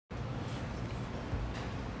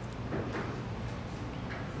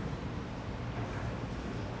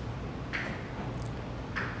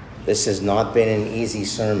This has not been an easy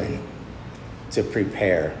sermon to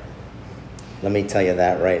prepare. Let me tell you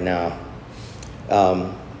that right now.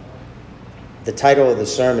 The title of the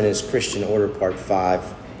sermon is Christian Order Part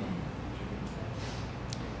 5.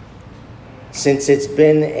 Since it's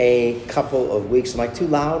been a couple of weeks, am I too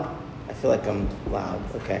loud? I feel like I'm loud.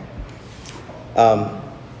 Okay.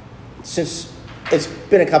 Since it's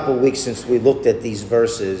been a couple of weeks since we looked at these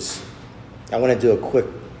verses, I want to do a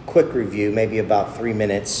quick review, maybe about 3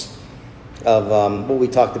 minutes, of what we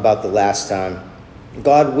talked about the last time.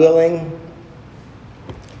 God willing,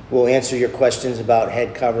 we'll answer your questions about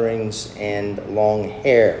head coverings and long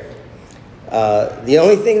hair. The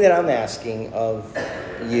only thing that I'm asking of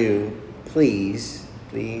you, please,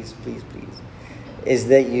 is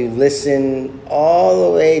that you listen all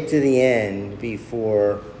the way to the end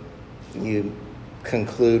before you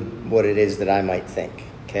conclude what it is that I might think.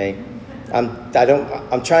 Okay?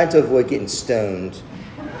 I'm trying to avoid getting stoned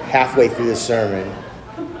halfway through the sermon.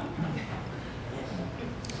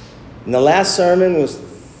 And the last sermon was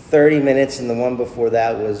 30 minutes, and the one before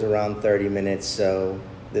that was around 30 minutes. So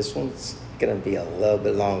this one's going to be a little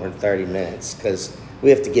bit longer than 30 minutes because we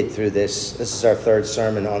have to get through this. This is our third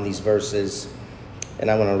sermon on these verses,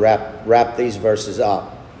 and I want to wrap these verses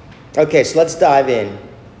up. Okay, so let's dive in.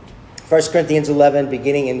 1 Corinthians 11,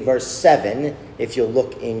 beginning in verse 7, if you'll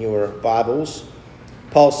look in your Bibles.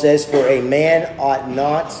 Paul says, "For a man ought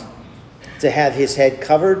not to have his head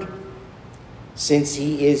covered, since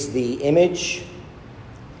he is the image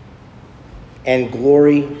and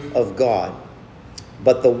glory of God.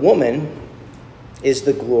 But the woman is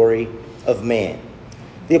the glory of man."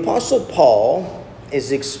 The Apostle Paul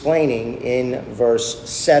is explaining in verse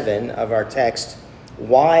 7 of our text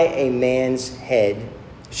why a man's head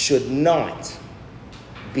should not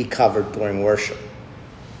be covered during worship.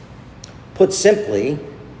 Put simply,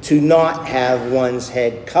 to not have one's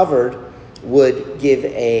head covered would give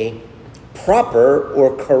a proper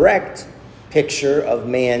or correct picture of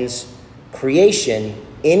man's creation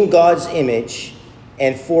in God's image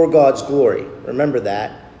and for God's glory. Remember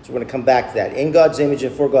that. So we're going to come back to that. In God's image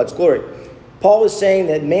and for God's glory. Paul is saying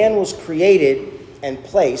that man was created and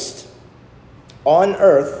placed on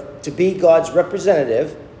earth to be God's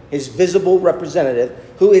representative, his visible representative,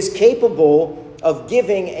 who is capable of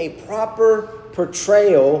giving a proper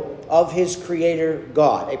portrayal of his creator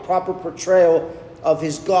God, a proper portrayal of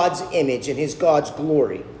his God's image and his God's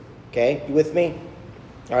glory. Okay, you with me?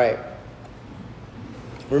 All right.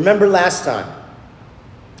 Remember last time,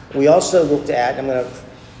 we also looked at, I'm going to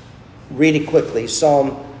read it quickly,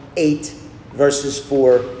 Psalm 8, verses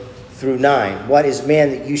 4 through 9. "What is man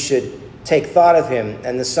that you should take thought of him,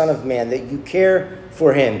 and the son of man that you care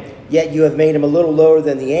for him? Yet you have made him a little lower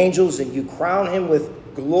than the angels, and you crown him with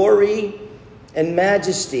glory and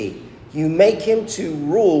majesty. You make him to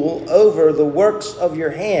rule over the works of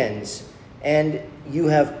your hands, and you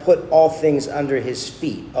have put all things under his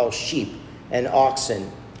feet, all sheep and oxen,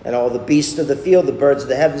 and all the beasts of the field, the birds of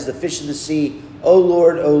the heavens, the fish of the sea. O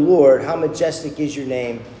Lord, how majestic is your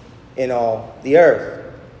name in all the earth."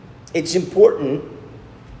 It's important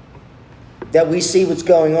that we see what's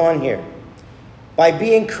going on here. By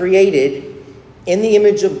being created in the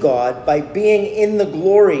image of God, by being in the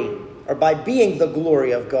glory, or by being the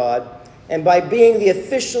glory of God, and by being the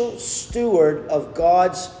official steward of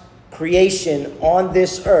God's creation on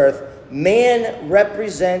this earth, man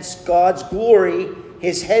represents God's glory,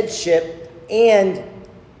 his headship, and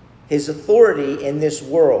his authority in this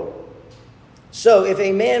world. So if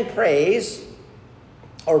a man prays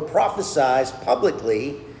or prophesies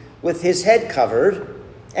publicly with his head covered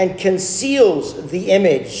and conceals the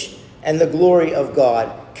image and the glory of God,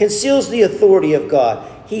 conceals the authority of God,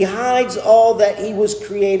 he hides all that he was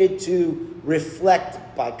created to reflect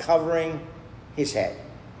by covering his head.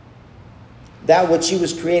 That which he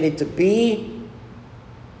was created to be,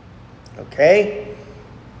 okay?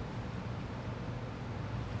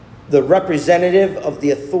 The representative of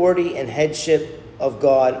the authority and headship of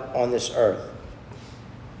God on this earth.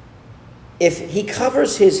 If he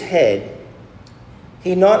covers his head,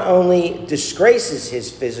 he not only disgraces his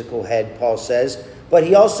physical head, Paul says, but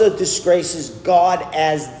he also disgraces God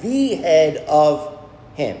as the head of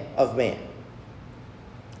him, of man.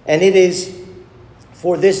 And it is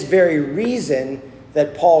for this very reason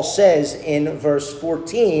that Paul says in verse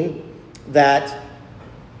 14 that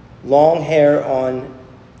long hair on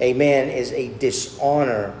a man is a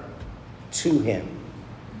dishonor to him.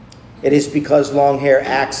 It is because long hair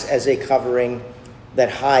acts as a covering that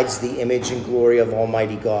hides the image and glory of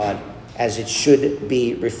Almighty God as it should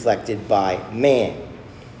be reflected by man.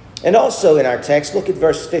 And also in our text, look at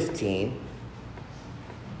verse 15.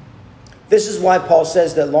 This is why Paul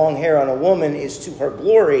says that long hair on a woman is to her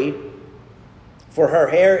glory, for her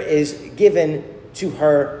hair is given to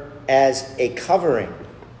her as a covering.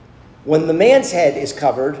 When the man's head is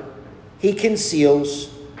covered, he conceals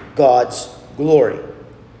God's glory.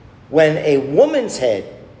 When a woman's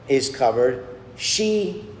head is covered,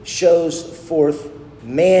 she shows forth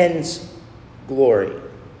man's glory.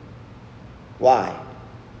 Why?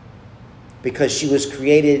 Because she was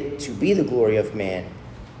created to be the glory of man.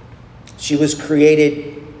 She was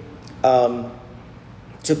created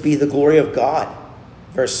to be the glory of God.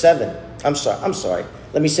 Verse 7. I'm sorry.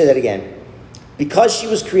 Let me say that again. Because she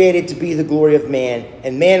was created to be the glory of man,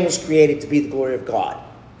 and man was created to be the glory of God.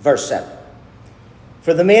 Verse 7.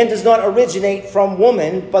 For the man does not originate from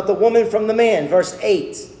woman, but the woman from the man. Verse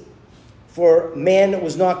 8. For man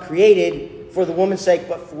was not created for the woman's sake,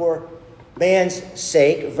 but for man's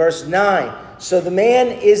sake. Verse 9. So the man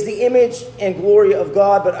is the image and glory of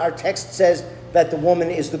God, but our text says that the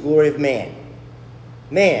woman is the glory of man.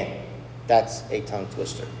 Man. That's a tongue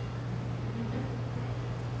twister.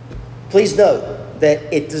 Please note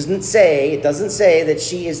that it doesn't say that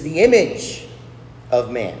she is the image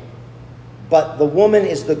of man, but the woman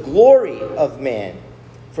is the glory of man.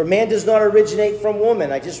 For man does not originate from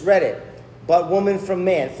woman, I just read it, but woman from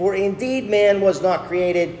man. For indeed man was not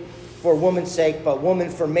created for woman's sake, but woman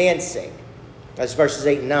for man's sake. That's verses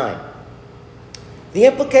 8 and 9. The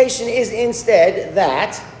implication is instead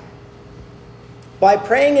that by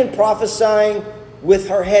praying and prophesying with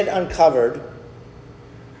her head uncovered,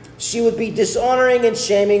 she would be dishonoring and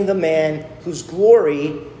shaming the man whose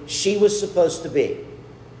glory she was supposed to be.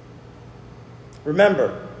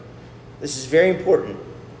 Remember, this is very important.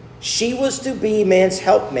 She was to be man's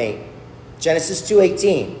helpmate. Genesis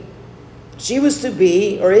 2:18. She was to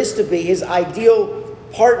be, or is to be, his ideal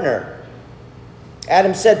partner.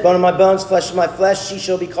 Adam said, bone of my bones, flesh of my flesh, she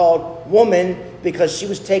shall be called woman, because she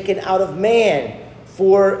was taken out of man,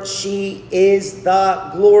 for she is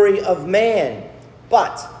the glory of man.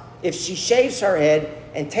 But if she shaves her head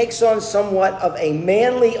and takes on somewhat of a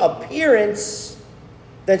manly appearance,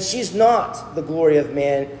 then she's not the glory of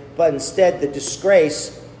man, but instead the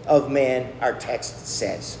disgrace of man, our text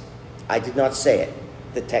says. I did not say it.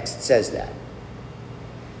 The text says that.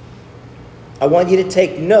 I want you to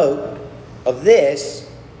take note of this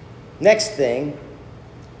next thing.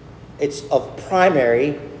 It's of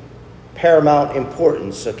primary, paramount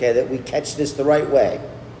importance, okay, that we catch this the right way.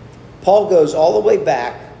 Paul goes all the way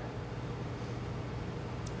back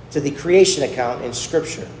to the creation account in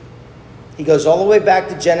Scripture. He goes all the way back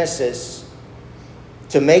to Genesis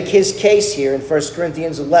to make his case here in 1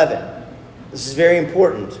 Corinthians 11. This is very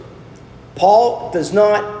important. Paul does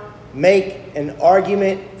not make an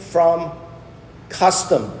argument from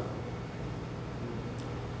custom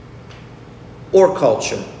or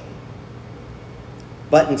culture,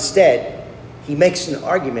 but instead he makes an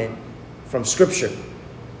argument from Scripture.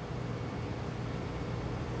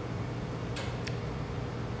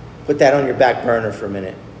 Put that on your back burner for a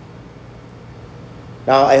minute.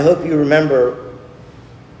 Now, I hope you remember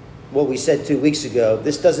what we said 2 weeks ago.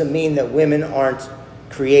 This doesn't mean that women aren't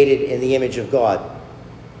created in the image of God.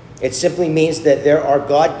 It simply means that there are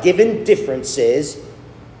God-given differences,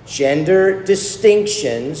 gender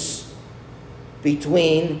distinctions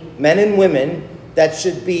between men and women that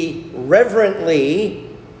should be reverently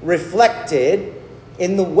reflected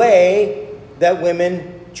in the way that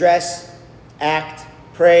women dress, act,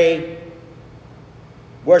 pray,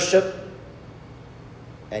 worship,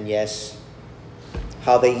 and yes,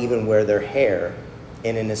 how they even wear their hair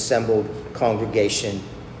in an assembled congregation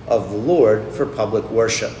of the Lord for public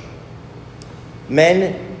worship.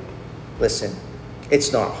 Men, listen,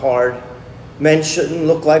 it's not hard. Men shouldn't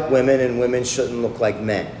look like women, and women shouldn't look like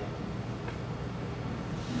men.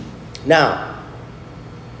 Now,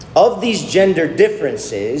 of these gender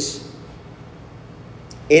differences,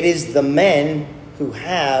 it is the men who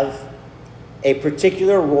have a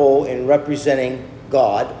particular role in representing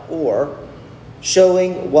God, or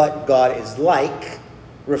showing what God is like,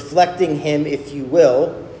 reflecting him, if you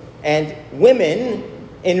will, and women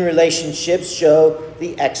in relationships show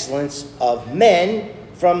the excellence of men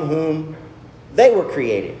from whom they were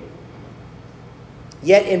created.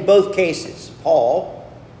 Yet in both cases, Paul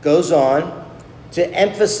goes on to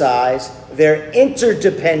emphasize their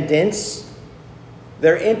interdependence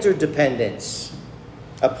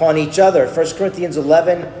upon each other. 1 Corinthians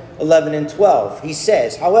 11 and 12. He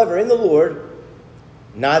says, however, in the Lord,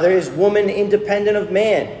 neither is woman independent of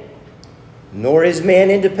man, nor is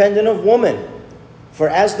man independent of woman. For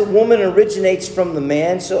as the woman originates from the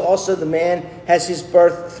man, so also the man has his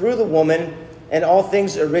birth through the woman, and all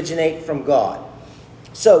things originate from God.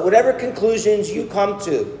 So, whatever conclusions you come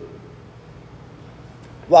to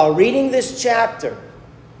while reading this chapter,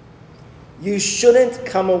 you shouldn't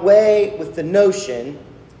come away with the notion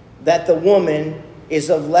that the woman is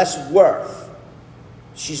of less worth.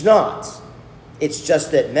 She's not. It's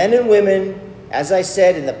just that men and women, as I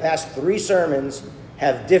said in the past 3 sermons,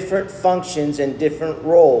 have different functions and different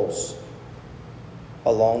roles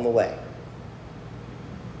along the way.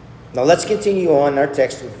 Now let's continue on in our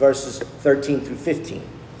text with verses 13 through 15.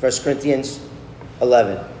 1 Corinthians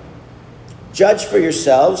 11. Judge for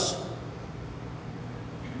yourselves.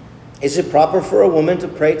 Is it proper for a woman to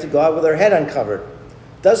pray to God with her head uncovered?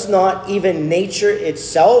 Does not even nature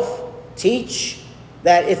itself teach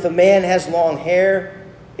that if a man has long hair,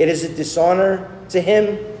 it is a dishonor to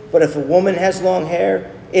him? But if a woman has long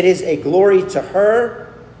hair, it is a glory to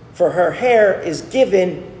her, for her hair is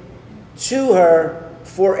given to her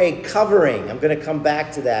for a covering. I'm going to come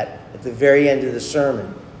back to that at the very end of the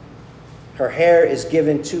sermon. Her hair is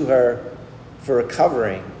given to her for a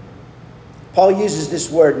covering. Paul uses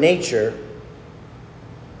this word nature.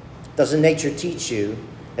 Doesn't nature teach you?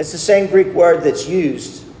 It's the same Greek word that's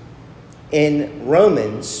used in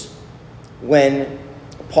Romans when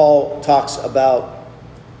Paul talks about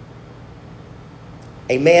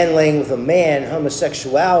a man laying with a man,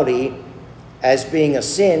 homosexuality, as being a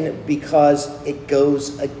sin because it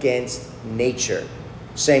goes against nature.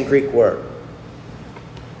 Same Greek word.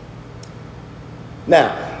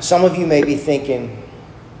 Now, some of you may be thinking,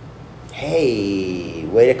 hey,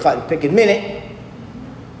 wait a cotton picking minute.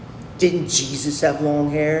 Didn't Jesus have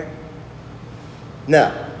long hair?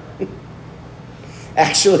 No.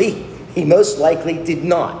 Actually, he most likely did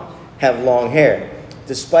not have long hair.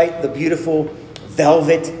 Despite the beautiful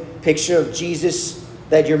velvet picture of Jesus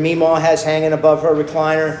that your Meemaw has hanging above her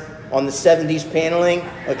recliner on the 70s paneling,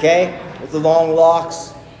 okay, with the long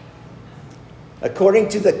locks. According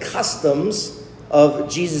to the customs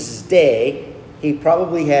of Jesus' day, he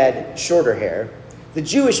probably had shorter hair. The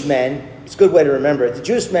Jewish men, it's a good way to remember it, the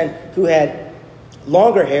Jewish men who had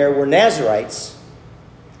longer hair were Nazarites,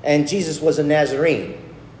 and Jesus was a Nazarene.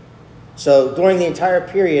 So during the entire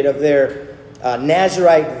period of their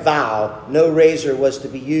Nazarite vow, no razor was to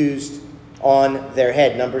be used on their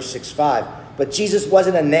head, Numbers 6:5. But Jesus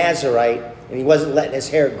wasn't a Nazarite, and he wasn't letting his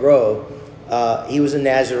hair grow. He was a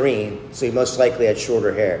Nazarene, so he most likely had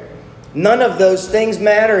shorter hair. None of those things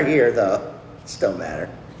matter here, though. It don't matter.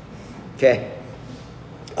 Okay?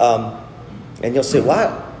 And you'll say,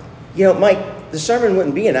 wow, Mike, the sermon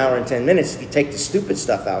wouldn't be an hour and 10 minutes if you take the stupid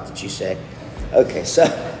stuff out that you say. Okay, so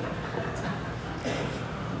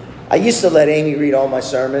I used to let Amy read all my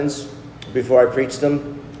sermons before I preached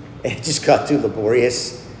them. It just got too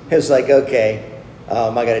laborious. It was like, okay,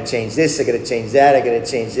 I got to change this, I got to change that, I got to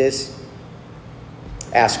change this.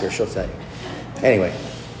 Ask her, she'll tell you. Anyway,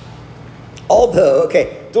 although,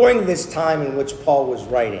 during this time in which Paul was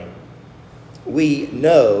writing, we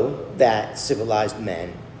know that civilized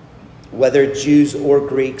men, whether Jews or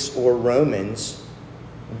Greeks or Romans,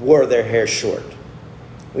 wore their hair short.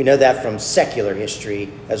 We know that from secular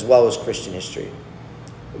history as well as Christian history.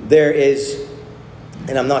 There is,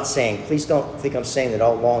 and I'm not saying, please don't think I'm saying that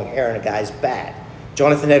all long hair in a guy is bad.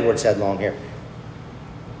 Jonathan Edwards had long hair.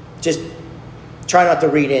 Just try not to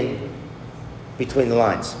read in between the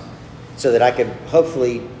lines so that I could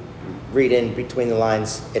hopefully read in between the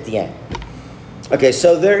lines at the end. Okay,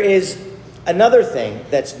 so there is another thing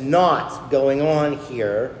that's not going on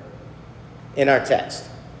here in our text.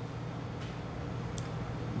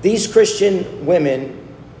 These Christian women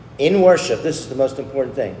in worship, this is the most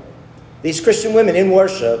important thing. These Christian women in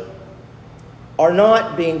worship are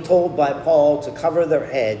not being told by Paul to cover their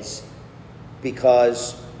heads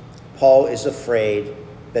because Paul is afraid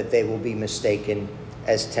that they will be mistaken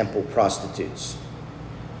as temple prostitutes.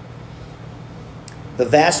 The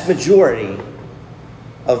vast majority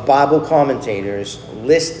of Bible commentators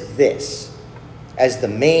list this as the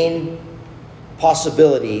main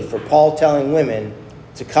possibility for Paul telling women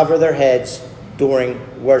to cover their heads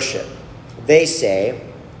during worship. They say,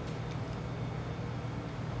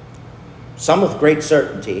 some with great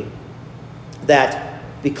certainty, that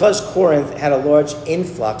because Corinth had a large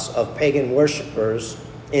influx of pagan worshipers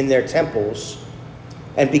in their temples,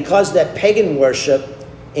 and because that pagan worship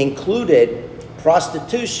included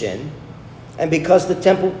prostitution, and because the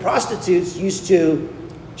temple prostitutes used to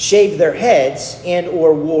shave their heads and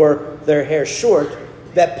or wore their hair short,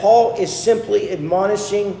 that Paul is simply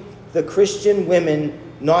admonishing the Christian women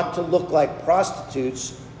not to look like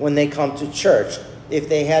prostitutes when they come to church. If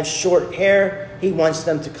they have short hair, he wants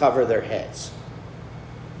them to cover their heads.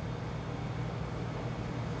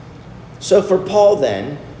 So for Paul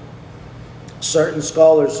then, certain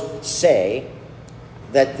scholars say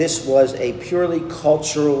that this was a purely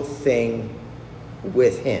cultural thing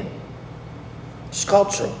with him. It's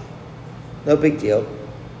cultural. No big deal.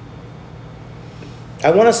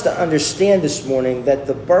 I want us to understand this morning that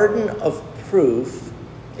the burden of proof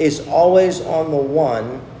is always on the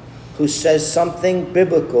one who says something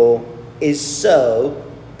biblical is so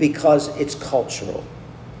because it's cultural.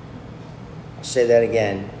 I'll say that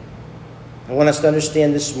again. I want us to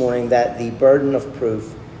understand this morning that the burden of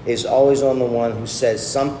proof is always on the one who says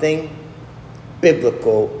something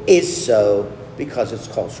biblical is so because it's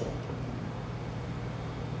cultural.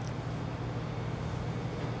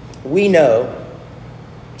 We know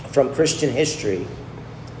from Christian history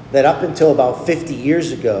that up until about 50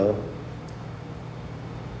 years ago,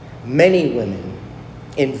 many women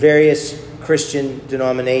in various Christian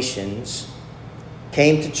denominations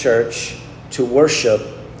came to church to worship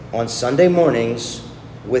on Sunday mornings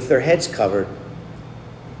with their heads covered,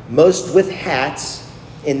 most with hats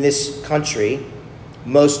in this country,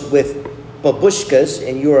 most with babushkas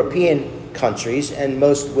in European countries, and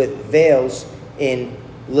most with veils in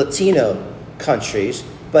Latino countries,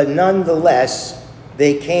 but nonetheless,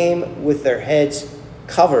 they came with their heads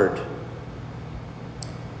covered.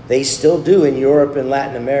 They still do in Europe and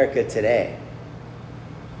Latin America today.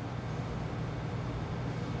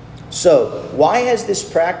 So, why has this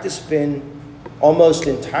practice been almost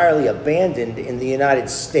entirely abandoned in the United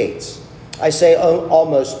States? I say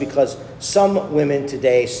almost because some women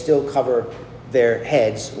today still cover their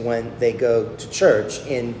heads when they go to church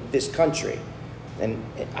in this country. And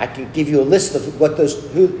I can give you a list of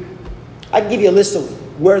I can give you a list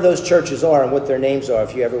of where those churches are and what their names are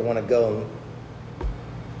if you ever want to go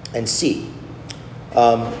and see.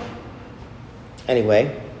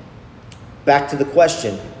 Anyway, back to the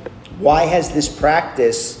question. Why has this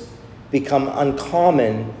practice become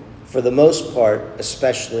uncommon for the most part,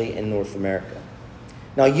 especially in North America?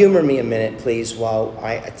 Now, humor me a minute, please, while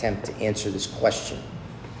I attempt to answer this question.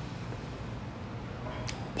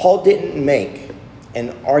 Paul didn't make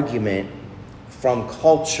an argument from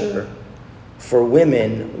culture for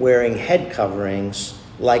women wearing head coverings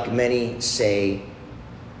like many say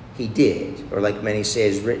he did, or like many say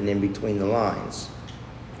is written in between the lines.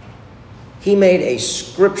 He made a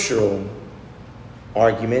scriptural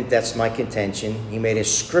argument, that's my contention. He made a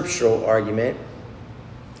scriptural argument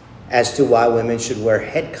as to why women should wear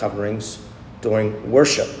head coverings during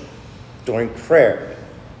worship, during prayer.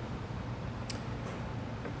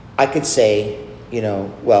 I could say,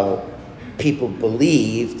 well, people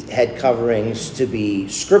believed head coverings to be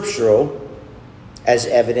scriptural, as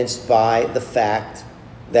evidenced by the fact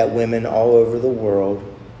that women all over the world,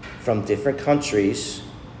 from different countries,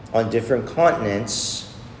 on different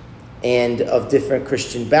continents, and of different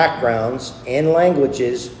Christian backgrounds and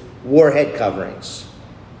languages, wore head coverings.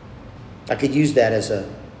 I could use that as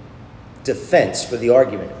a defense for the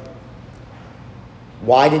argument.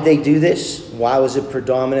 Why did they do this? Why was it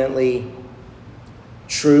predominantly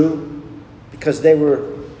true? Because they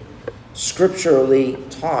were scripturally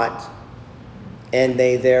taught, and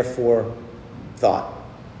they therefore thought.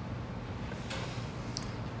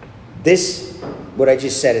 This, what I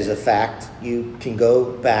just said, is a fact. You can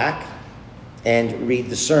go back and read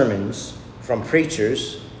the sermons from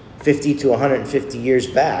preachers 50 to 150 years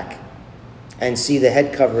back and see that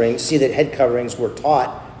head coverings were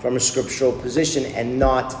taught from a scriptural position and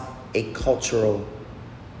not a cultural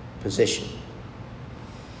position.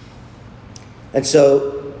 And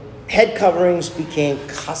so head coverings became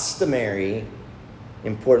customary,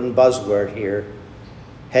 important buzzword here.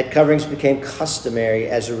 Head coverings became customary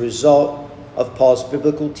as a result of Paul's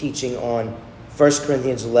biblical teaching on 1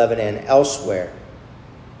 Corinthians 11 and elsewhere.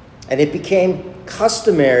 And it became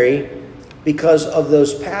customary because of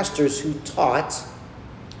those pastors who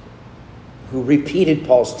repeated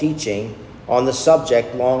Paul's teaching on the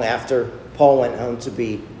subject long after Paul went home to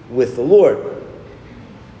be with the Lord.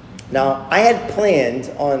 Now, I had planned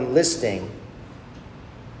on listing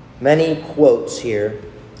many quotes here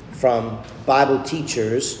from Bible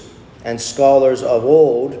teachers and scholars of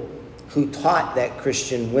old who taught that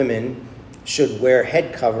Christian women should wear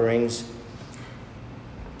head coverings,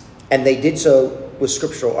 and they did so with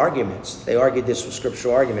scriptural arguments. They argued this with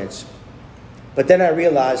scriptural arguments. But then I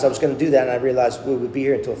realized I was going to do that, and I realized we would be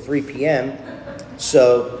here until 3 p.m.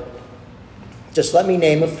 So just let me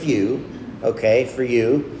name a few, okay, for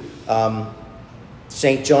you.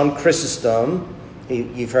 St. John Chrysostom,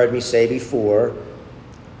 you've heard me say before,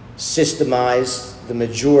 systemized the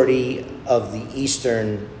majority of the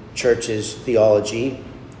Eastern Church's theology.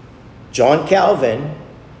 John Calvin,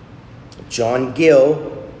 John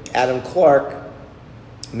Gill, Adam Clark,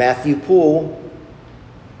 Matthew Poole.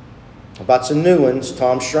 How about some new ones?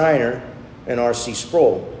 Tom Schreiner and R.C.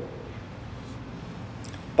 Sproul.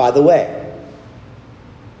 By the way,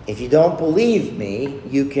 if you don't believe me,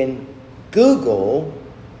 you can Google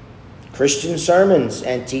Christian sermons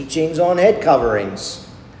and teachings on head coverings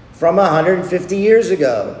from 150 years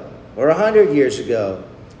ago or 100 years ago.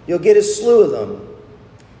 You'll get a slew of them.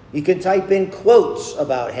 You can type in quotes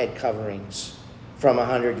about head coverings from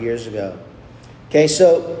 100 years ago. Okay,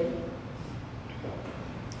 so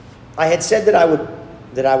I had said that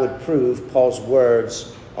I would prove Paul's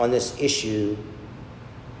words on this issue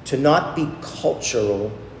to not be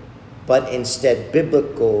cultural, but instead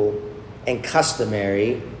biblical and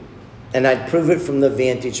customary, and I'd prove it from the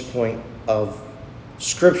vantage point of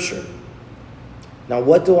Scripture. Now,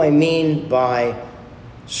 what do I mean by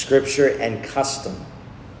Scripture and custom?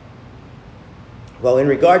 Well, in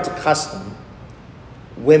regard to custom,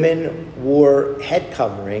 women wore head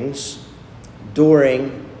coverings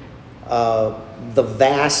during the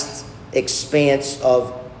vast expanse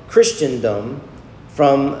of Christendom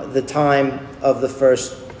from the time of the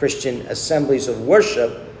first Christian assemblies of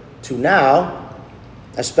worship to now,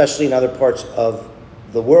 especially in other parts of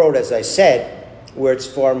the world, as I said, where it's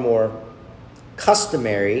far more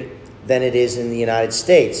customary than it is in the United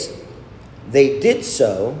States. They did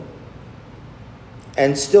so,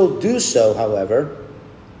 and still do so, however,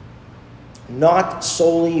 not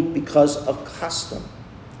solely because of custom,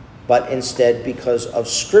 but instead because of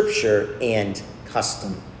Scripture and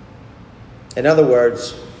custom. In other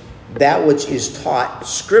words, that which is taught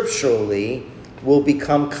scripturally will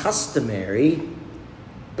become customary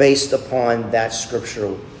based upon that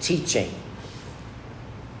scriptural teaching.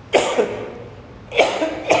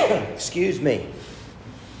 Excuse me.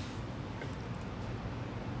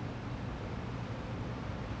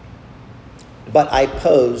 But I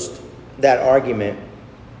posed that argument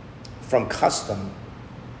from custom.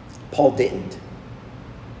 Paul didn't.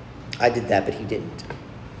 I did that, but he didn't.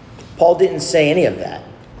 Paul didn't say any of that.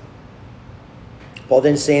 Paul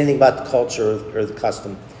didn't say anything about the culture or the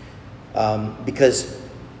custom because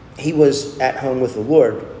he was at home with the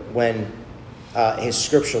Lord when his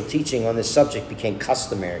scriptural teaching on this subject became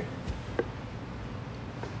customary.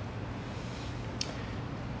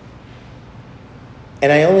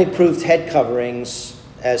 And I only proved head coverings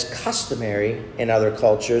as customary in other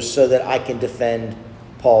cultures so that I can defend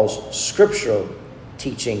Paul's scriptural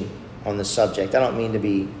teaching on the subject. I don't mean to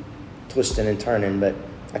be twisting and turning, but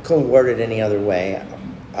I couldn't word it any other way.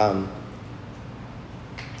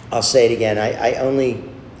 I'll say it again. I only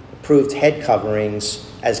proved head coverings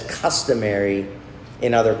as customary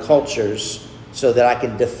in other cultures so that I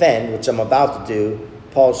can defend, which I'm about to do,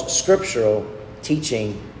 Paul's scriptural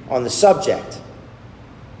teaching on the subject.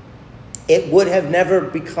 It would have never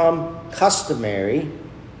become customary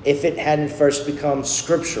if it hadn't first become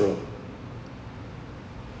scriptural,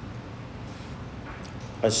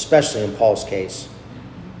 especially in Paul's case.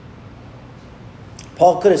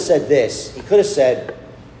 Paul could have said this. He could have said,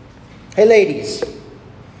 hey ladies,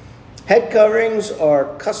 head coverings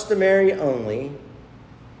are customary only,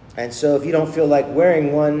 and so if you don't feel like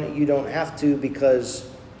wearing one, you don't have to because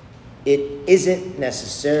it isn't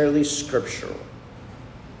necessarily scriptural.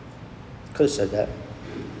 Could have said that.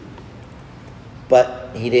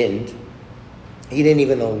 But he didn't. He didn't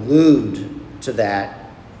even allude to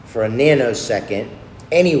that for a nanosecond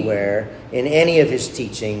anywhere in any of his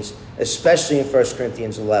teachings, especially in 1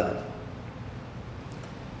 Corinthians 11.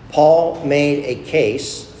 Paul made a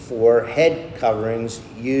case for head coverings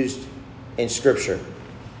used in Scripture.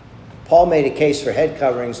 Paul made a case for head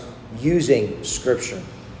coverings using Scripture.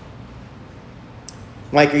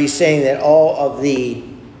 Mike, are you saying that all of the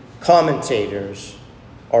commentators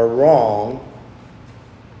are wrong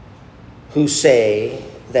who say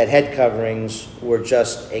that head coverings were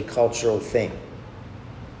just a cultural thing?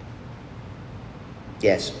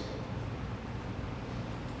 Yes.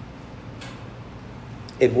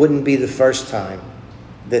 It wouldn't be the first time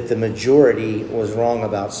that the majority was wrong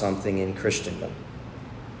about something in Christendom.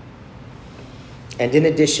 And in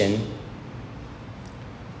addition,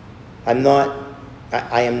 I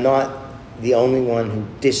am not the only one who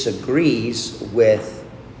disagrees with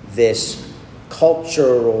this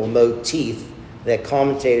cultural motif that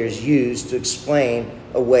commentators use to explain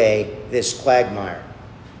away this quagmire.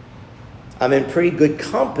 I'm in pretty good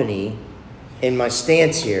company in my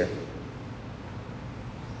stance here.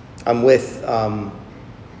 I'm with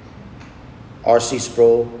R.C.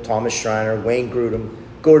 Sproul, Thomas Schreiner, Wayne Grudem,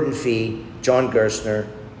 Gordon Fee, John Gerstner,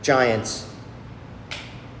 giants.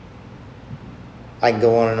 I can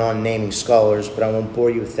go on and on naming scholars, but I won't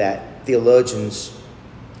bore you with that. Theologians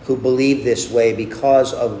who believe this way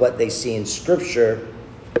because of what they see in Scripture.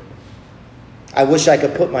 I wish I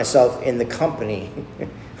could put myself in the company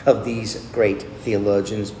of these great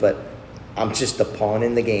theologians, but I'm just a pawn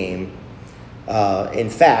in the game. In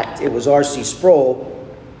fact, it was R.C. Sproul's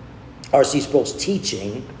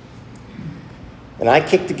teaching, and I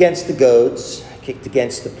kicked against the goads, kicked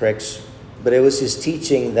against the pricks, but it was his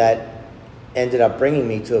teaching that ended up bringing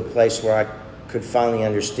me to a place where I could finally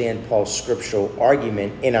understand Paul's scriptural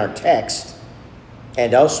argument in our text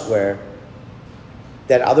and elsewhere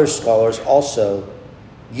that other scholars also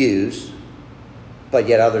use, but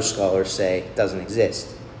yet other scholars say doesn't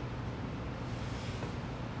exist.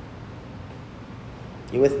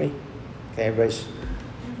 You with me? Okay, everybody's...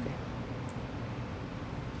 Okay.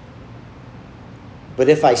 But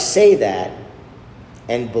if I say that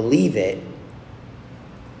and believe it,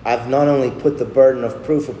 I've not only put the burden of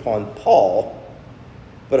proof upon Paul,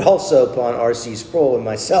 but also upon R.C. Sproul and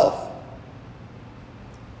myself.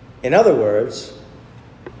 In other words,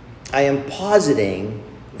 I am positing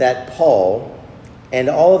that Paul and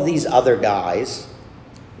all of these other guys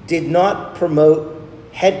did not promote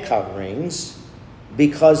head coverings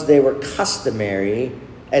because they were customary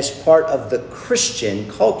as part of the Christian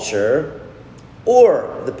culture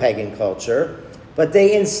or the pagan culture, but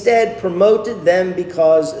they instead promoted them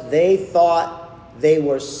because they thought they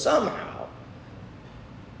were somehow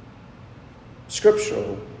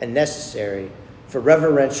scriptural and necessary for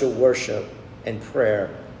reverential worship and prayer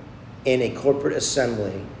in a corporate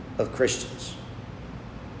assembly of Christians.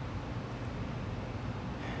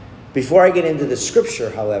 Before I get into the scripture,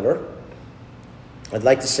 however, I'd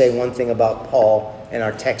like to say one thing about Paul and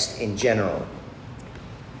our text in general.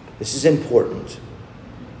 This is important.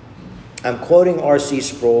 I'm quoting R.C.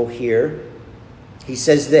 Sproul here. He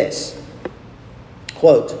says this,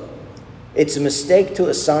 quote, "It's a mistake to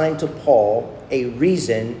assign to Paul a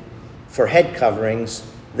reason for head coverings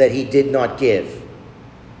that he did not give."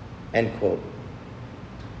 End quote.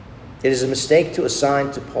 It is a mistake to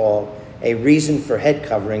assign to Paul a reason for head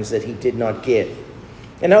coverings that he did not give.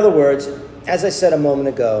 In other words, as I said a moment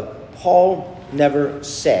ago, Paul never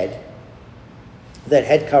said that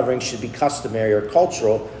head coverings should be customary or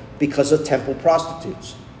cultural because of temple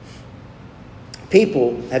prostitutes.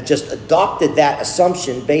 People have just adopted that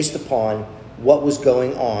assumption based upon what was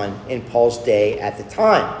going on in Paul's day at the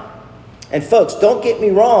time. And folks, don't get me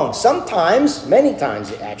wrong. Sometimes, many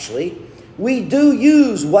times actually, we do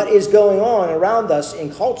use what is going on around us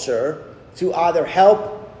in culture to either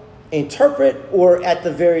help interpret or at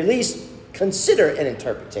the very least consider an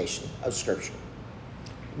interpretation of Scripture.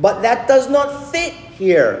 But that does not fit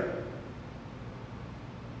here.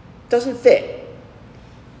 Doesn't fit.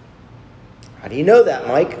 How do you know that,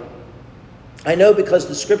 Mike? I know because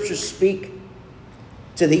the Scriptures speak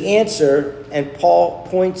to the answer, and Paul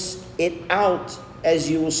points it out, as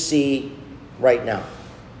you will see right now.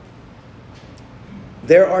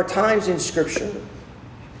 There are times in Scripture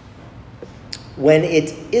when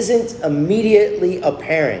it isn't immediately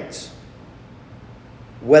apparent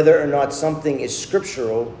whether or not something is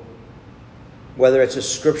scriptural, whether it's a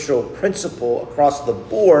scriptural principle across the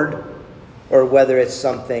board, or whether it's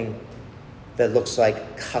something that looks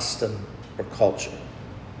like custom or culture.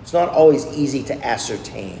 It's not always easy to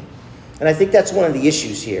ascertain. And I think that's one of the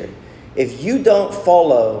issues here. If you don't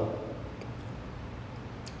follow,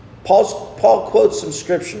 Paul quotes some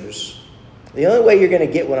scriptures. The only way you're going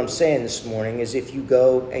to get what I'm saying this morning is if you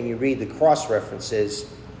go and you read the cross-references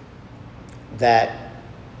that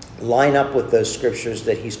line up with those scriptures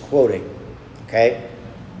that he's quoting. Okay?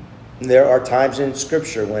 There are times in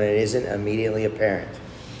Scripture when it isn't immediately apparent.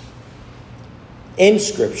 In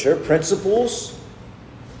Scripture, principles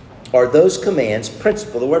are those commands,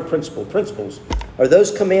 the word principles, are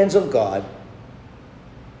those commands of God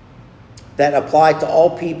that apply to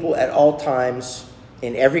all people at all times,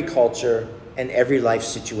 in every culture and every life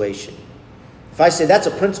situation. If I say that's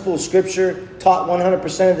a principle of Scripture, taught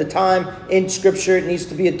 100% of the time in Scripture, it needs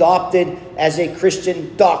to be adopted as a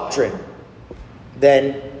Christian doctrine,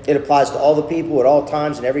 then it applies to all the people at all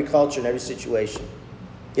times in every culture and every situation.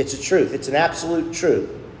 It's a truth. It's an absolute truth.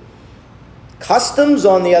 Customs,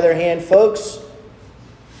 on the other hand, folks,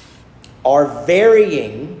 are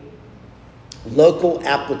varying local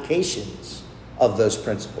applications of those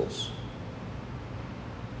principles.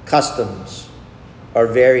 Customs are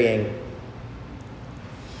varying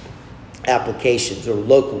applications or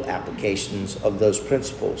local applications of those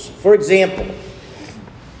principles. For example,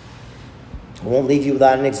 I won't leave you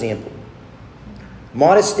without an example.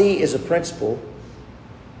 Modesty is a principle,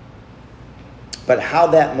 but how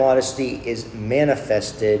that modesty is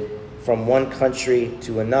manifested from one country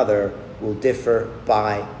to another will differ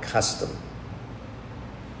by custom.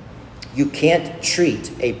 You can't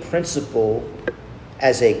treat a principle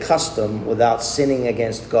as a custom without sinning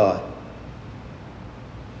against God.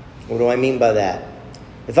 What do I mean by that?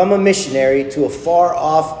 If I'm a missionary to a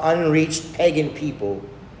far-off, unreached pagan people,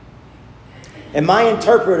 and my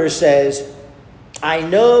interpreter says, I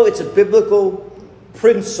know it's a biblical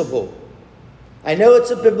principle. I know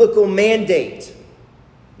it's a biblical mandate,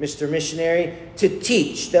 Mr. Missionary, to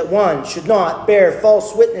teach that one should not bear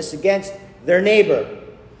false witness against their neighbor.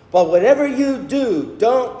 But whatever you do,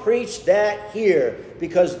 don't preach that here,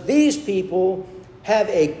 because these people have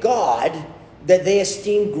a God that they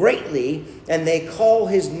esteem greatly, and they call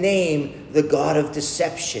his name the God of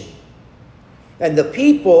deception. And the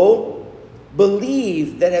people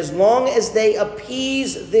believe that as long as they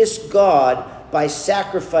appease this God by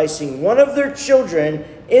sacrificing one of their children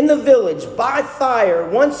in the village by fire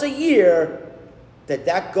once a year,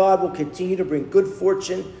 that God will continue to bring good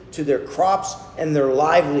fortune to their crops and their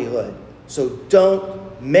livelihood. So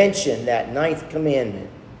don't mention that ninth commandment.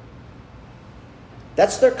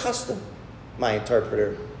 That's their custom, my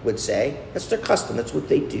interpreter would say. That's their custom. That's what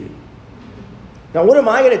they do. Now, what am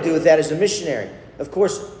I going to do with that as a missionary? Of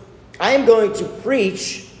course, I am going to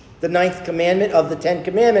preach the ninth commandment of the 10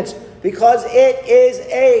 commandments because it is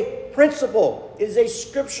a principle. It is a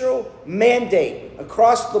scriptural mandate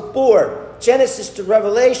across the board. Genesis to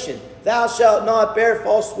Revelation. Thou shalt not bear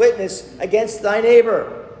false witness against thy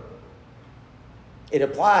neighbor. It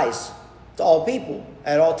applies to all people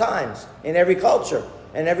at all times, in every culture,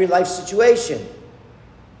 and every life situation.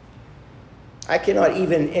 I cannot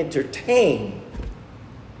even entertain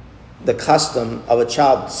the custom of a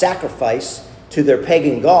child sacrifice to their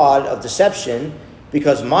pagan god of deception,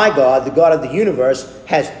 because my God, the God of the universe,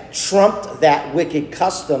 has trumped that wicked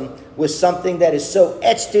custom with something that is so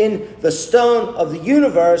etched in the stone of the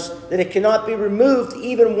universe that it cannot be removed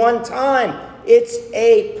even one time. It's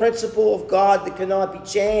a principle of God that cannot be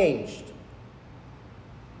changed.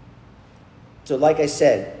 So like I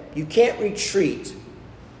said, you can't treat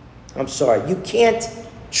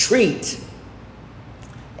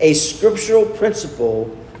a scriptural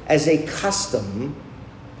principle as a custom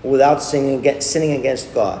without sinning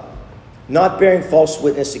against God. Not bearing false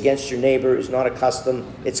witness against your neighbor is not a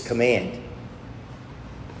custom, it's command.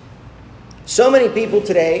 So many people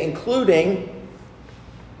today, including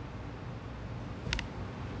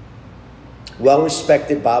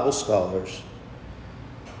well-respected Bible scholars,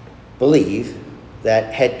 believe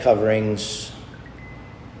that head coverings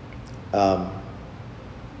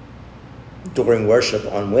during worship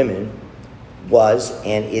on women was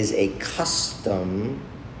and is a custom,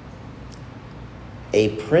 a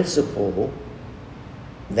principle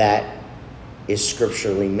that is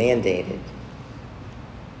scripturally mandated.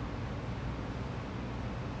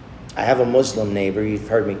 I have a Muslim neighbor. You've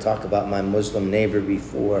heard me talk about my Muslim neighbor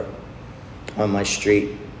before on my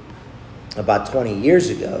street. About 20 years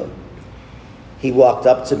ago, he walked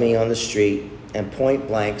up to me on the street and point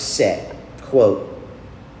blank said, quote,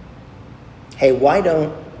 "Hey, why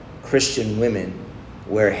don't Christian women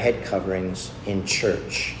wear head coverings in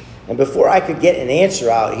church?" And before I could get an answer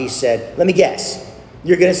out, he said, "Let me guess.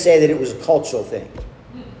 You're going to say that it was a cultural thing."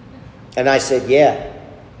 And I said, "Yeah."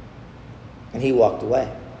 And he walked away.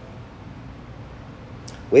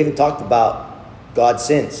 We haven't talked about God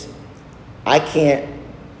since. I can't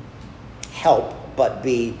help but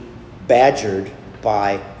be badgered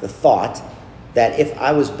by the thought that if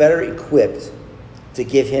I was better equipped to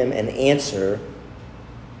give him an answer,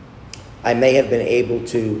 I may have been able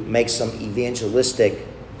to make some evangelistic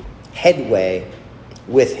headway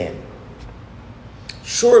with him.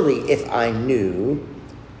 Surely if I knew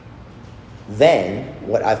then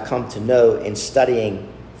what I've come to know in studying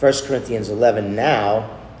 1 Corinthians 11 now,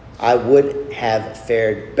 I would have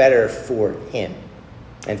fared better for him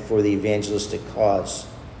and for the evangelistic cause.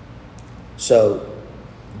 So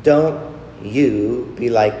don't you be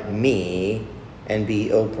like me and be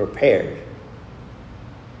ill-prepared.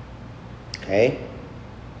 Okay?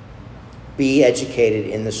 Be educated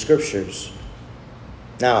in the scriptures.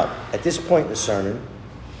 Now, at this point in the sermon,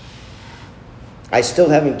 I still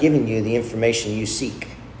haven't given you the information you seek.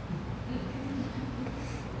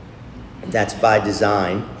 That's by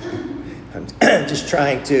design. I'm just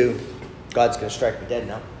trying to... God's going to strike me dead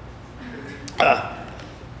now.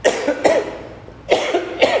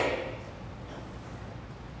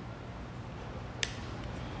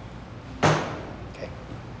 Okay.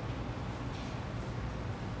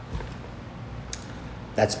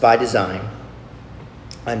 That's by design.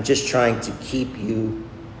 I'm just trying to keep you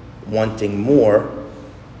wanting more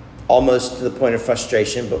almost to the point of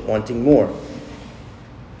frustration, but wanting more.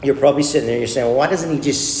 You're probably sitting there, you're saying, well, why doesn't he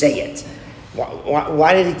just say it?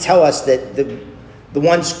 Why did he tell us that put the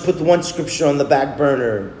one scripture on the back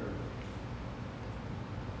burner?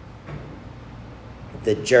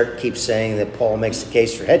 The jerk keeps saying that Paul makes the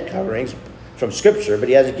case for head coverings from scripture, but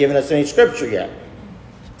he hasn't given us any scripture yet.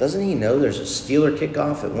 Doesn't he know there's a Steeler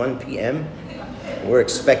kickoff at 1 p.m.? We're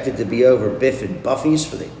expected to be over Biff and Buffy's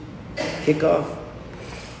for the kickoff.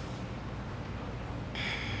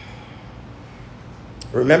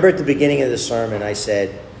 Remember at the beginning of the sermon, I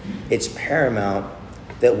said it's paramount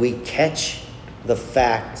that we catch the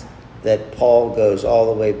fact that Paul goes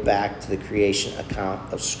all the way back to the creation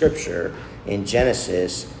account of Scripture in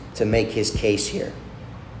Genesis to make his case here.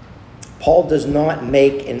 Paul does not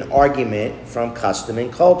make an argument from custom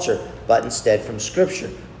and culture, but instead from Scripture.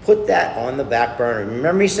 Put that on the back burner.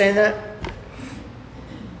 Remember me saying that?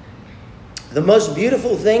 The most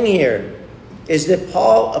beautiful thing here is that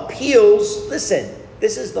Paul appeals, listen,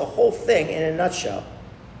 this is the whole thing in a nutshell.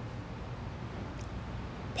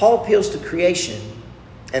 Paul appeals to creation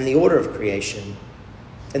and the order of creation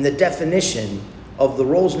and the definition of the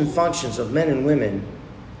roles and functions of men and women,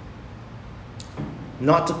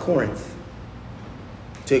 not to Corinth,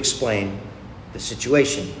 to explain the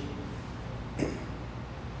situation.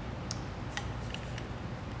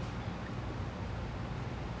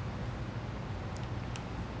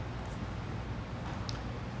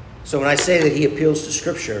 So when I say that he appeals to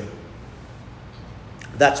Scripture,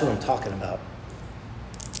 that's what I'm talking about.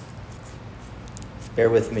 Bear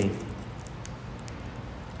with me.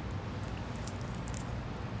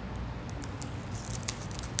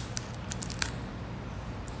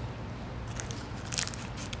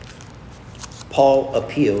 Paul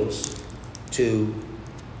appeals to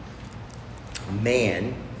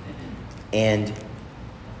man and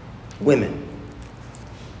women.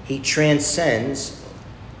 He transcends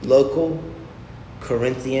local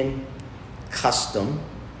Corinthian custom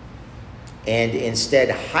and instead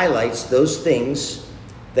highlights those things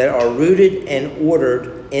that are rooted and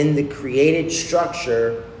ordered in the created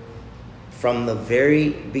structure from the very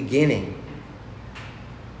beginning.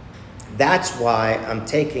 That's why I'm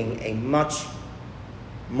taking a much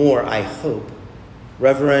more, I hope,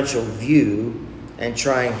 reverential view and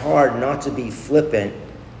trying hard not to be flippant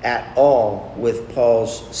at all with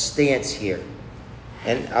Paul's stance here.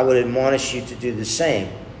 And I would admonish you to do the same.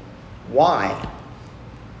 Why?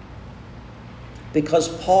 Because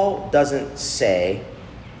Paul doesn't say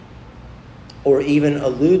or even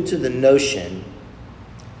allude to the notion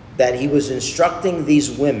that he was instructing these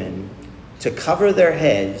women to cover their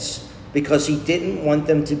heads because he didn't want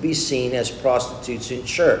them to be seen as prostitutes in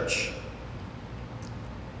church.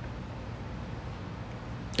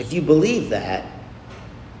 If you believe that,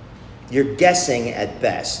 you're guessing at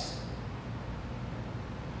best.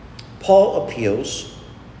 Paul appeals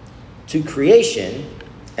to creation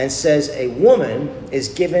and says a woman is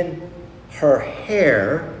given her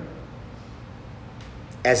hair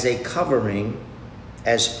as a covering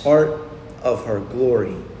as part of her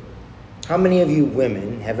glory. How many of you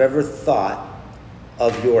women have ever thought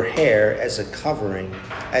of your hair as a covering,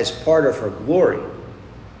 as part of her glory?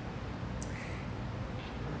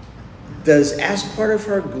 Does as part of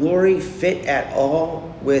her glory fit at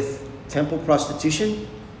all with temple prostitution?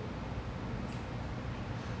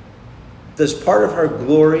 Does part of her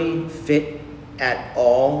glory fit at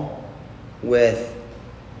all with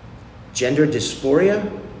gender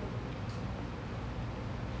dysphoria?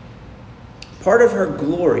 Part of her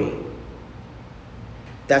glory,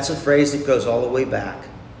 that's a phrase that goes all the way back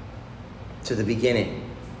to the beginning.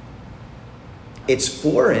 It's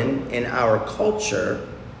foreign in our culture,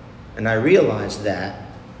 and I realize that,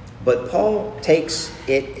 but Paul takes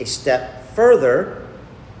it a step further,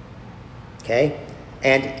 okay,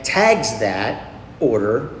 and tags that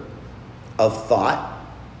order of thought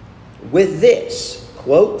with this,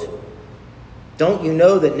 quote, "Don't you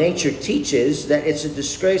know that nature teaches that it's a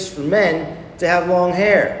disgrace for men to have long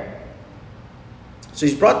hair?" So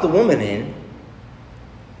he's brought the woman in.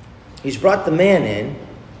 He's brought the man in.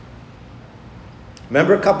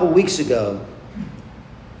 Remember a couple weeks ago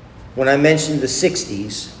when I mentioned the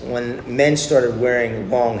 60s, when men started wearing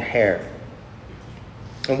long hair?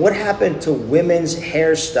 And what happened to women's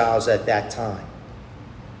hairstyles at that time?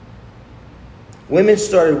 Women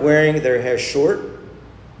started wearing their hair short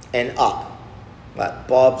and up. Like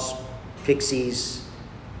bobs, pixies.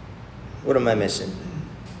 What am I missing?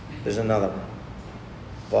 There's another one.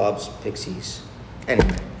 Bobs, pixies.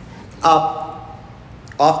 Anyway, up,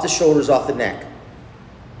 off the shoulders, off the neck.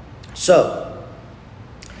 So,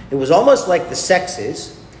 it was almost like the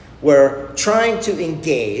sexes were trying to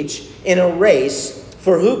engage in a race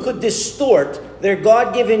for who could distort their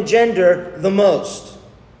God-given gender the most.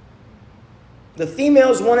 The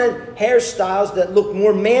females wanted hairstyles that looked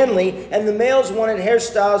more manly, and the males wanted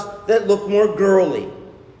hairstyles that looked more girly.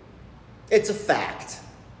 It's a fact.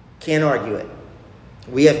 Can't argue it.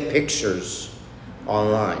 We have pictures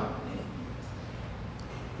online.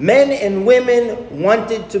 Men and women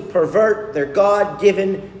wanted to pervert their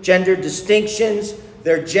God-given gender distinctions,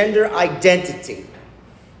 their gender identity.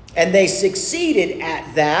 And they succeeded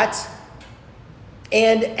at that.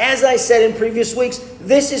 And as I said in previous weeks,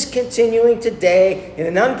 this is continuing today in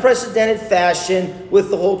an unprecedented fashion with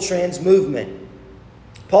the whole trans movement.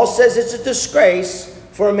 Paul says it's a disgrace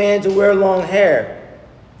for a man to wear long hair.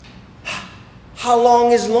 How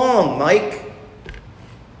long is long, Mike?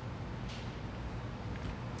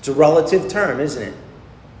 It's a relative term, isn't it?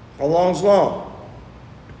 How long's long?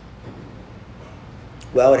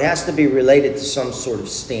 Well, it has to be related to some sort of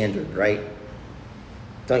standard, right?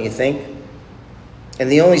 Don't you think?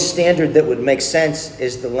 And the only standard that would make sense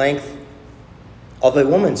is the length of a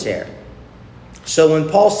woman's hair. So when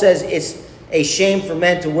Paul says it's a shame for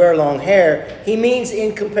men to wear long hair, he means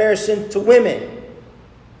in comparison to women.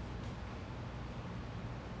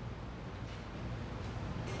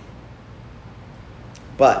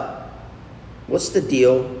 But what's the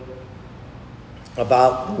deal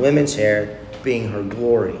about women's hair being her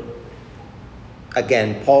glory?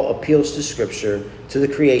 Again, Paul appeals to Scripture, to the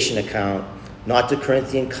creation account, not to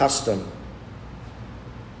Corinthian custom.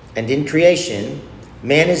 And in creation,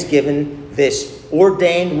 man is given this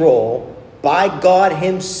ordained role by God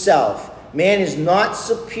himself. Man is not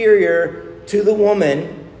superior to the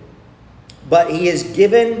woman, but he is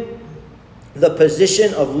given the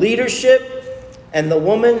position of leadership, and the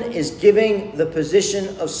woman is given the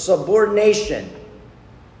position of subordination.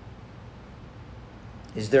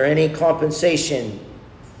 Is there any compensation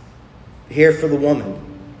here for the woman?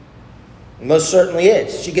 Most certainly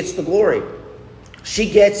is. She gets the glory. She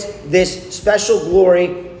gets this special glory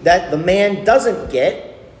that the man doesn't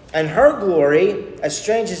get. And her glory, as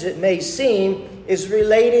strange as it may seem, is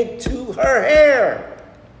related to her hair.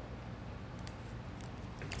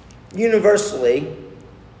 Universally,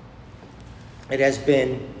 it has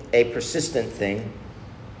been a persistent thing.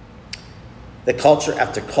 The culture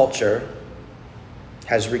after culture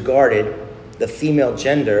has regarded the female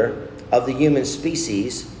gender of the human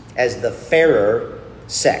species as the fairer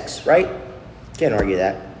sex, right? Can't argue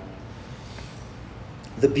that.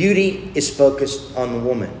 The beauty is focused on the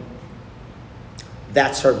woman.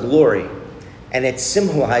 That's her glory. And it's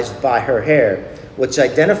symbolized by her hair, which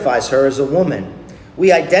identifies her as a woman.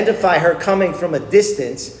 We identify her coming from a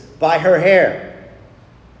distance by her hair.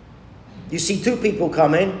 You see two people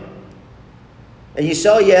coming, and you say,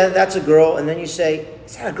 oh yeah, that's a girl, and then you say,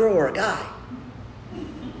 is that a girl or a guy?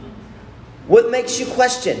 What makes you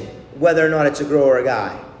question whether or not it's a girl or a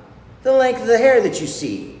guy? The length of the hair that you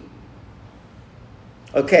see.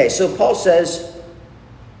 Okay, so Paul says,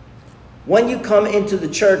 when you come into the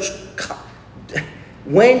church,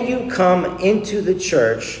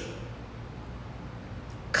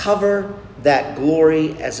 cover that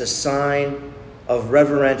glory as a sign of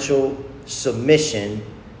reverential submission.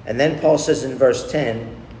 And then Paul says in verse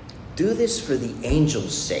 10, do this for the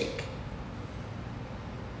angels' sake.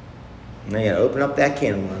 Now you gotta open up that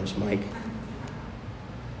can of worms, Mike.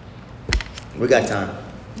 We got time.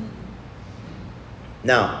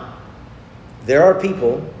 Now, there are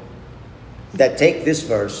people that take this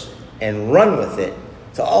verse and run with it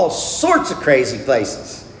to all sorts of crazy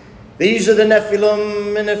places. These are the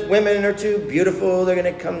Nephilim, and if women are too beautiful, they're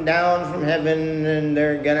going to come down from heaven, and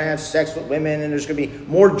they're going to have sex with women, and there's going to be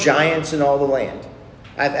more giants in all the land.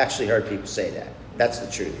 I've actually heard people say that. That's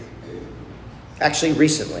the truth. Actually,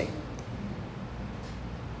 recently.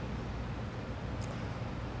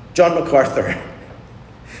 John MacArthur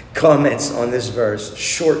comments on this verse,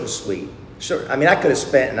 short and sweet. Short, I could have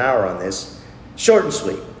spent an hour on this. Short and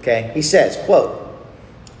sweet, okay? He says, quote,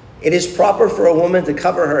 it is proper for a woman to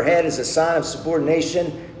cover her head as a sign of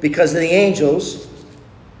subordination because of the angels,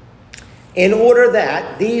 in order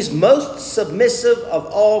that these most submissive of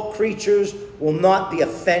all creatures will not be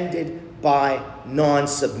offended by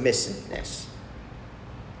non-submissiveness.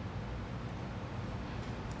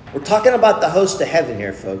 We're talking about the host of heaven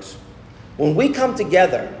here, folks. When we come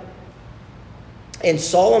together in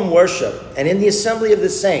solemn worship and in the assembly of the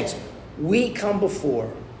saints, we come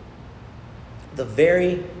before the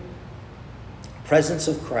very presence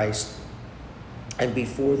of Christ and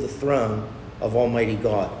before the throne of Almighty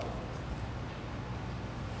God.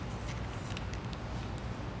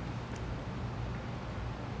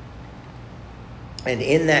 And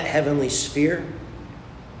in that heavenly sphere,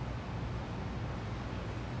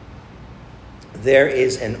 there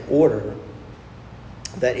is an order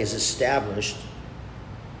that is established.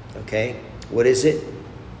 Okay? What is it?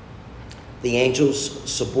 The angels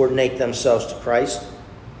subordinate themselves to Christ.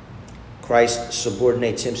 Christ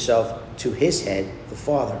subordinates himself to his head, the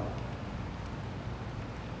Father.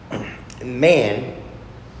 Man,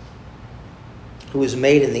 who is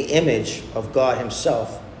made in the image of God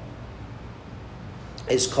himself,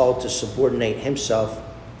 is called to subordinate himself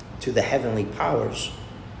to the heavenly powers.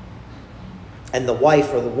 And the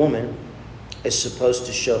wife or the woman is supposed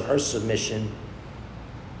to show her submission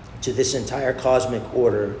to this entire cosmic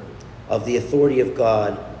order of the authority of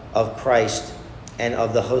God, of Christ, and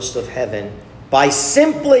of the host of heaven by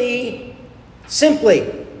simply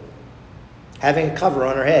having a cover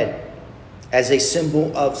on her head as a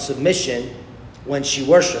symbol of submission when she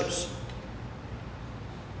worships.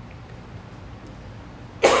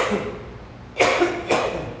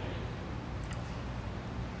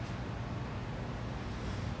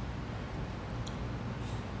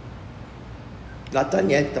 Not done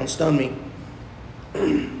yet. Don't stone me.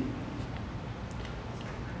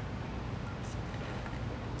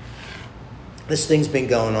 This thing's been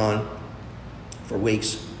going on for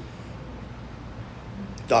weeks.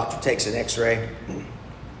 Doctor takes an x-ray.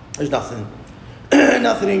 There's nothing.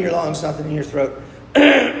 Nothing in your lungs, nothing in your throat.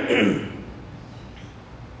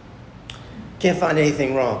 Can't find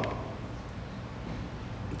anything wrong.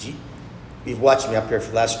 You've watched me up here for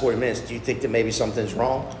the last 40 minutes. Do you think that maybe something's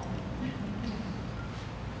wrong?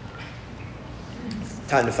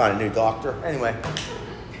 Time to find a new doctor. Anyway.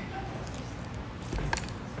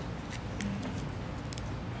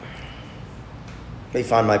 Let me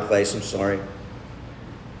find my place. I'm sorry.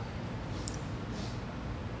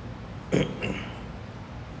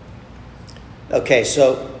 Okay,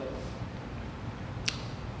 so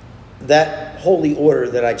that holy order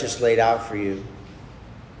that I just laid out for you,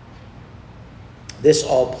 this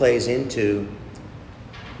all plays into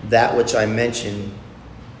that which I mentioned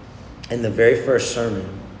in the very first sermon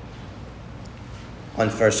on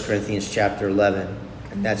 1 Corinthians chapter 11,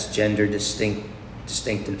 and that's gender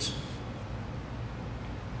distinctives.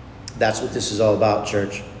 That's what this is all about,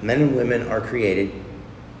 church. Men and women are created.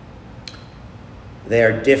 They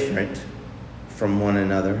are different from one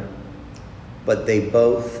another, but they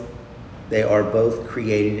are both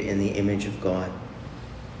created in the image of God.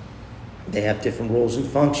 They have different roles and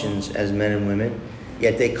functions as men and women,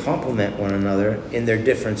 yet they complement one another in their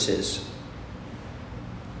differences.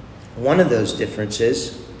 One of those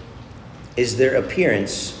differences is their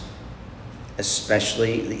appearance,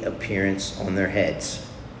 especially the appearance on their heads,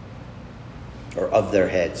 or of their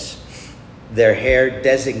heads. Their hair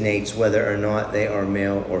designates whether or not they are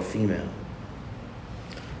male or female.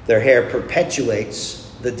 Their hair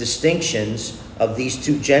perpetuates the distinctions of these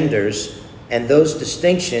two genders, and those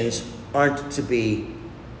distinctions aren't to be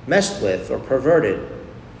messed with or perverted.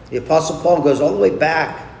 The Apostle Paul goes all the way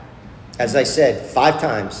back, as I said, 5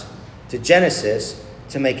 times, to Genesis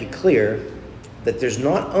to make it clear that there's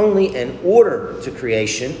not only an order to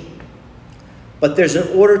creation, but there's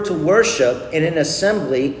an order to worship in an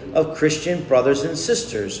assembly of Christian brothers and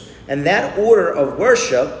sisters. And that order of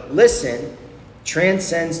worship, listen,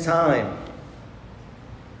 transcends time.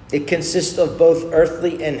 It consists of both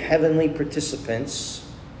earthly and heavenly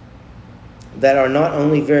participants that are not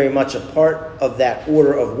only very much a part of that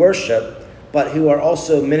order of worship, but who are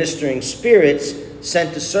also ministering spirits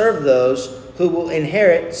sent to serve those who will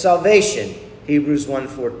inherit salvation. Hebrews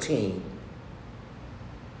 1:14.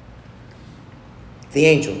 The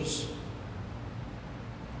angels.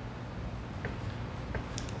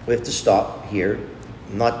 We have to stop here.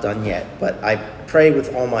 I'm not done yet, but I pray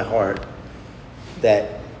with all my heart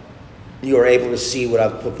that you are able to see what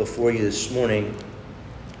I've put before you this morning.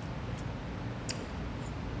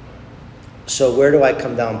 So where do I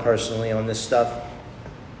come down personally on this stuff?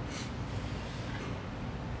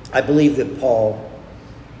 I believe that Paul,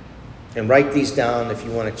 and write these down if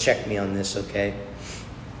you want to check me on this, okay?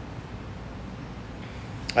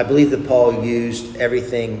 I believe that Paul used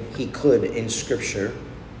everything he could in Scripture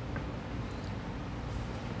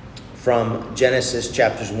from Genesis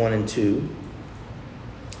chapters 1 and 2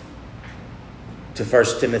 to 1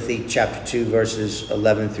 Timothy chapter 2 verses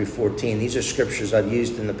 11 through 14. These are scriptures I've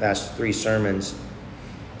used in the past 3 sermons.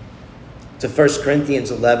 To 1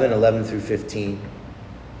 Corinthians 11 through 15.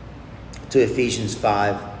 To Ephesians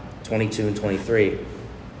 5, 22 and 23.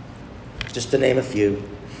 Just to name a few.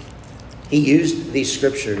 He used these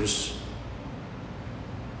scriptures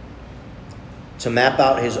to map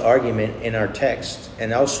out his argument in our text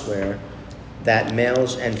and elsewhere that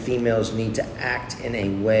males and females need to act in a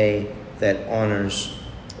way that honors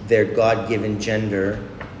their God-given gender,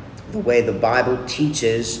 the way the Bible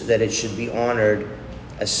teaches that it should be honored,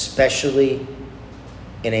 especially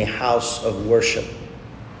in a house of worship.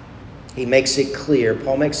 He makes it clear,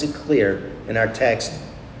 Paul makes it clear in our text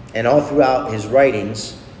and all throughout his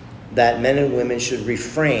writings, that men and women should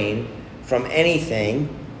refrain from anything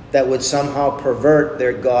that would somehow pervert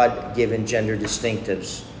their God-given gender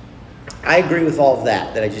distinctives. I agree with all of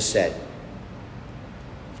that I just said.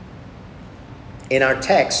 In our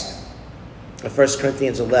text of 1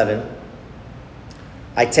 Corinthians 11,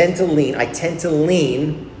 I tend to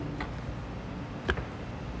lean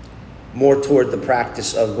more toward the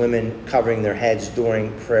practice of women covering their heads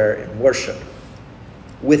during prayer and worship.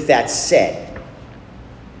 With that said,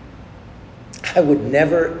 I would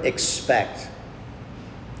never expect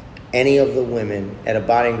any of the women at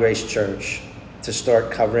Abiding Grace Church to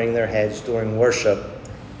start covering their heads during worship,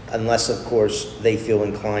 unless, of course, they feel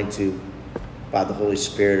inclined to by the Holy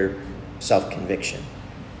Spirit or self-conviction.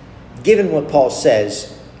 Given what Paul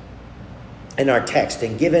says in our text,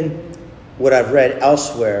 and given what I've read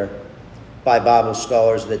elsewhere by Bible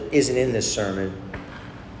scholars that isn't in this sermon,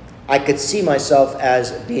 I could see myself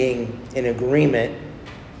as being in agreement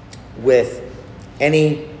with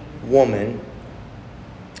any woman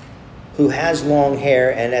who has long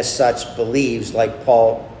hair and as such believes, like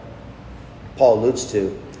Paul alludes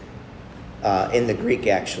to in the Greek,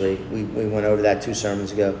 actually, we went over that 2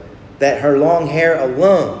 sermons ago, that her long hair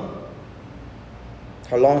alone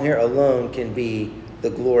can be the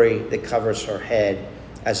glory that covers her head,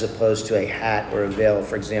 as opposed to a hat or a veil,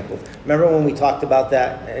 for example. Remember when we talked about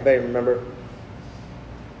that? Anybody remember?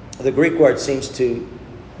 The Greek word seems to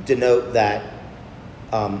denote that,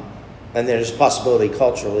 and there's a possibility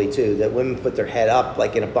culturally too, that women put their head up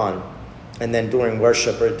like in a bun, and then during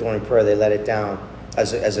worship or during prayer they let it down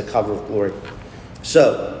as a cover of glory.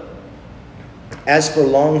 So, as for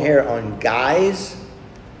long hair on guys,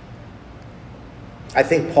 I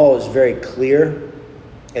think Paul is very clear.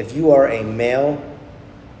 If you are a male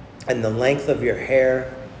and the length of your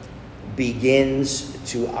hair begins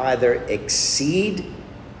to either exceed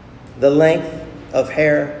the length of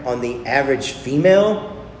hair on the average female,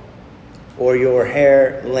 or your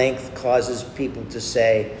hair length causes people to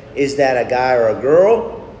say, is that a guy or a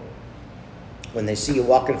girl? When they see you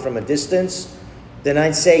walking from a distance, then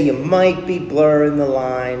I'd say you might be blurring the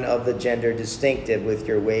line of the gender distinctive with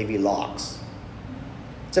your wavy locks.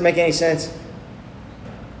 Does that make any sense?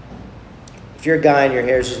 If you're a guy and your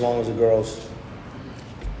hair is as long as a girl's,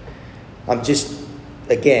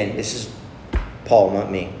 again, this is Paul, not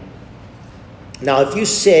me. Now, if you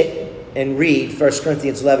sit and read 1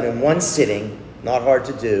 Corinthians 11 in one sitting, not hard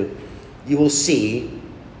to do, you will see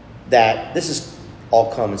that this is all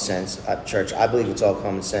common sense at church. I believe it's all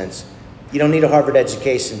common sense. You don't need a Harvard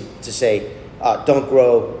education to say, don't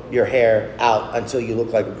grow your hair out until you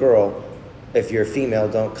look like a girl. If you're a female,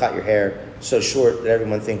 don't cut your hair so short that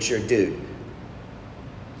everyone thinks you're a dude.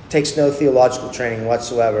 It takes no theological training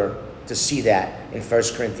whatsoever to see that in 1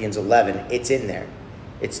 Corinthians 11. It's in there.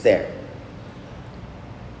 It's there.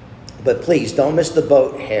 But please, don't miss the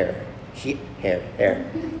boat hair.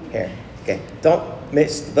 Hair. Okay, don't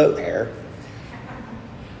miss the boat hair.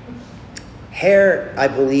 Hair, I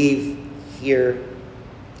believe, here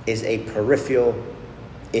is a peripheral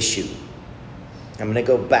issue. I'm going to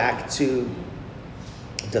go back to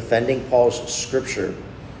defending Paul's scripture.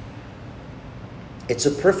 It's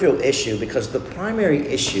a peripheral issue because the primary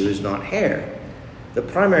issue is not hair. The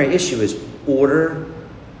primary issue is order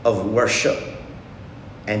of worship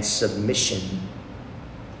and submission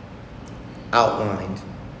outlined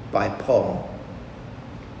by Paul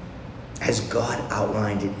as God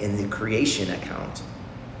outlined it in the creation account.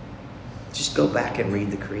 Just go back and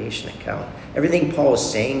read the creation account. Everything Paul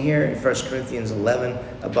is saying here in 1 Corinthians 11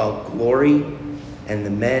 about glory and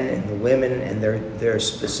the men and the women and their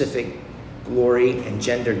specific glory and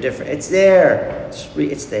gender difference, it's there.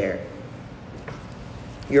 It's there.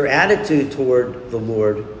 Your attitude toward the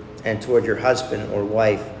Lord and toward your husband or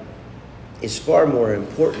wife is far more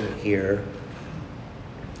important here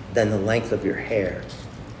than the length of your hair.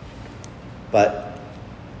 But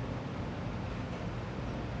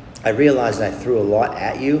I realized I threw a lot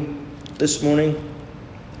at you this morning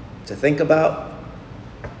to think about.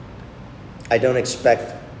 I don't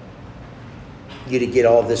expect you to get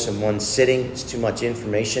all of this in one sitting. It's too much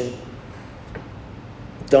information.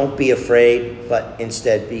 Don't be afraid, but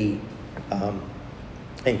instead be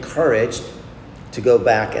encouraged to go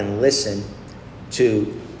back and listen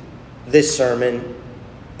to this sermon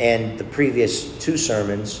and the previous 2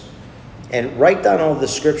 sermons and write down all the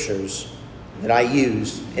scriptures that I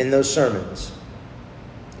use in those sermons,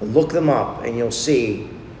 look them up and you'll see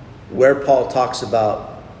where Paul talks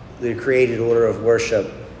about the created order of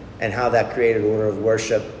worship and how that created order of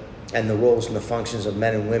worship and the roles and the functions of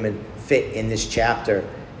men and women fit in this chapter,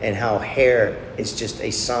 and how hair is just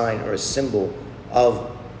a sign or a symbol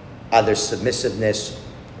of either submissiveness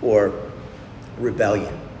or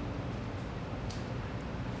rebellion.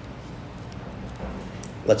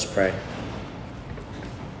 Let's pray.